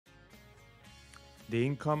The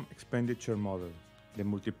income-expenditure model, the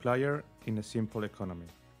multiplier in a simple economy.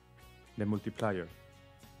 The multiplier.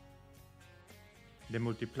 The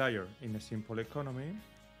multiplier in a simple economy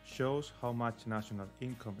shows how much national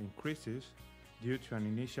income increases due to an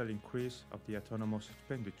initial increase of the autonomous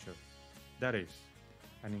expenditure. That is,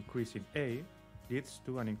 an increase in A leads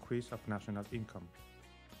to an increase of national income.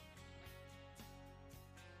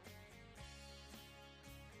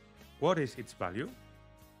 What is its value?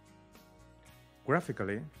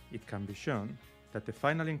 Graphically, it can be shown that the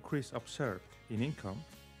final increase observed in income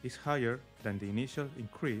is higher than the initial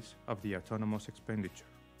increase of the autonomous expenditure.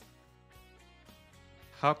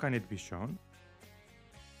 How can it be shown?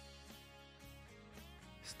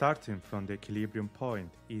 Starting from the equilibrium point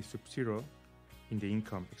E sub 0 in the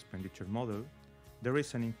income-expenditure model, there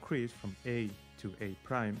is an increase from A to A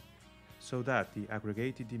prime so that the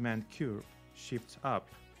aggregated demand curve shifts up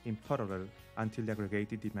in parallel until the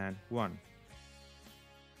aggregated demand 1.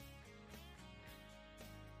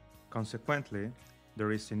 Consequently,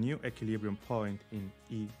 there is a new equilibrium point in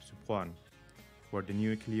E sub 1, where the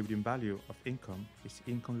new equilibrium value of income is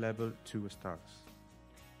income level 2 stars.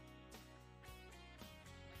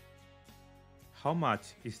 How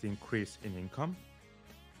much is the increase in income?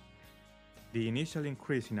 The initial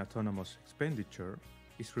increase in autonomous expenditure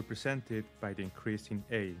is represented by the increase in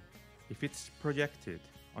A. If it's projected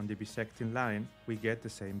on the bisecting line, we get the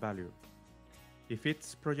same value. If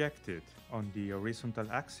it's projected on the horizontal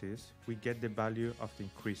axis, we get the value of the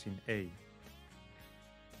increase in A.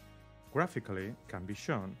 Graphically, can be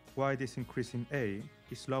shown why this increase in A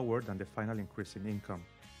is lower than the final increase in income.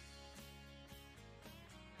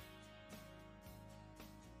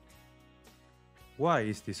 Why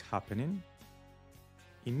is this happening?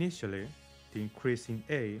 Initially, the increase in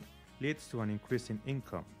A leads to an increase in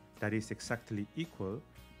income that is exactly equal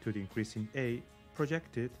to the increase in A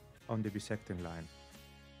projected on the bisecting line.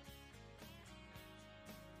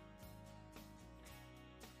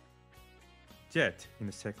 Yet, in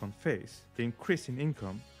the second phase, the increase in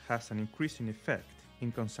income has an increasing effect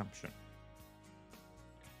in consumption.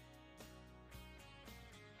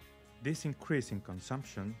 This increase in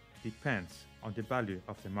consumption depends on the value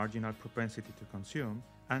of the marginal propensity to consume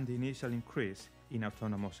and the initial increase in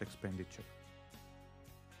autonomous expenditure.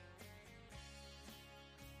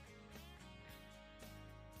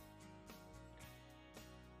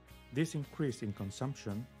 This increase in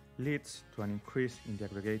consumption leads to an increase in the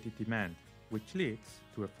aggregated demand, which leads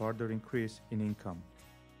to a further increase in income.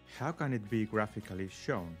 How can it be graphically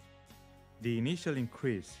shown? The initial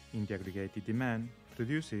increase in the aggregated demand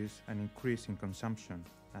produces an increase in consumption,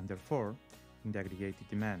 and therefore in the aggregated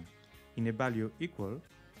demand, in a value equal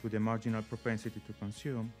to the marginal propensity to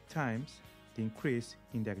consume times the increase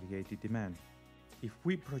in the aggregated demand. If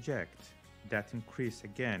we project that increase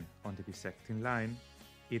again on the bisecting line,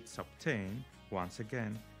 it's obtained, once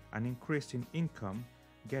again, an increase in income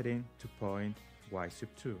getting to point y sub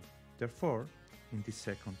 2. Therefore, in this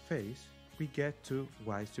second phase, we get to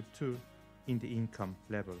y sub 2 in the income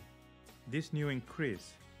level. This new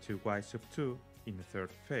increase to y sub 2 in the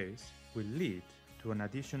third phase will lead to an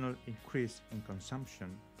additional increase in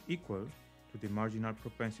consumption equal to the marginal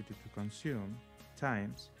propensity to consume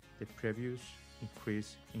times the previous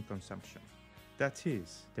increase in consumption. That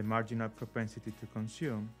is, the marginal propensity to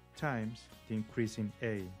consume times the increase in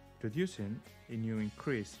A, producing a new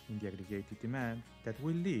increase in the aggregated demand that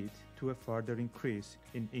will lead to a further increase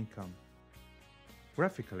in income.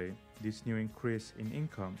 Graphically, this new increase in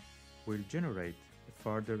income will generate a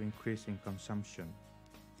further increase in consumption,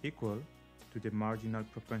 equal to the marginal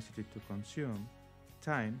propensity to consume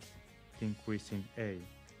times the increase in A,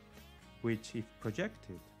 which, if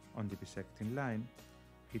projected on the bisecting line,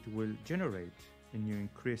 it will generate a new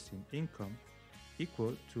increase in income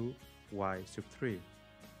equal to y sub 3,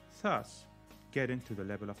 thus getting to the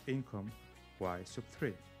level of income y sub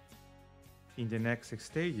 3. In the next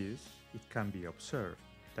stages, it can be observed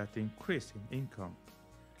that the increase in income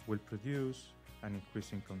will produce an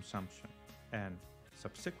increase in consumption and,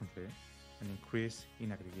 subsequently, an increase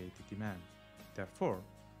in aggregated demand, therefore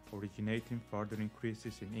originating further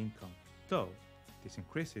increases in income, though these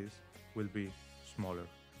increases will be smaller.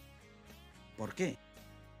 ¿Por qué?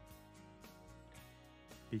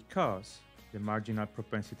 Because the marginal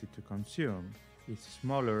propensity to consume is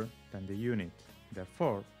smaller than the unit.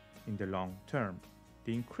 Therefore, in the long term,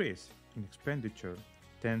 the increase in expenditure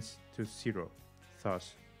tends to zero,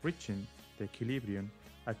 thus reaching the equilibrium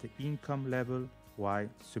at the income level y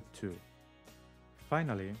sub 2.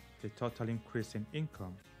 Finally, the total increase in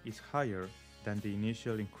income is higher than the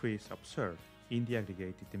initial increase observed in the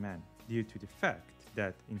aggregated demand, due to the fact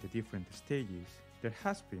that in the different stages, There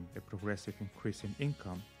has been a progressive increase in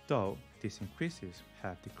income, though these increases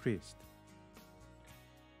have decreased.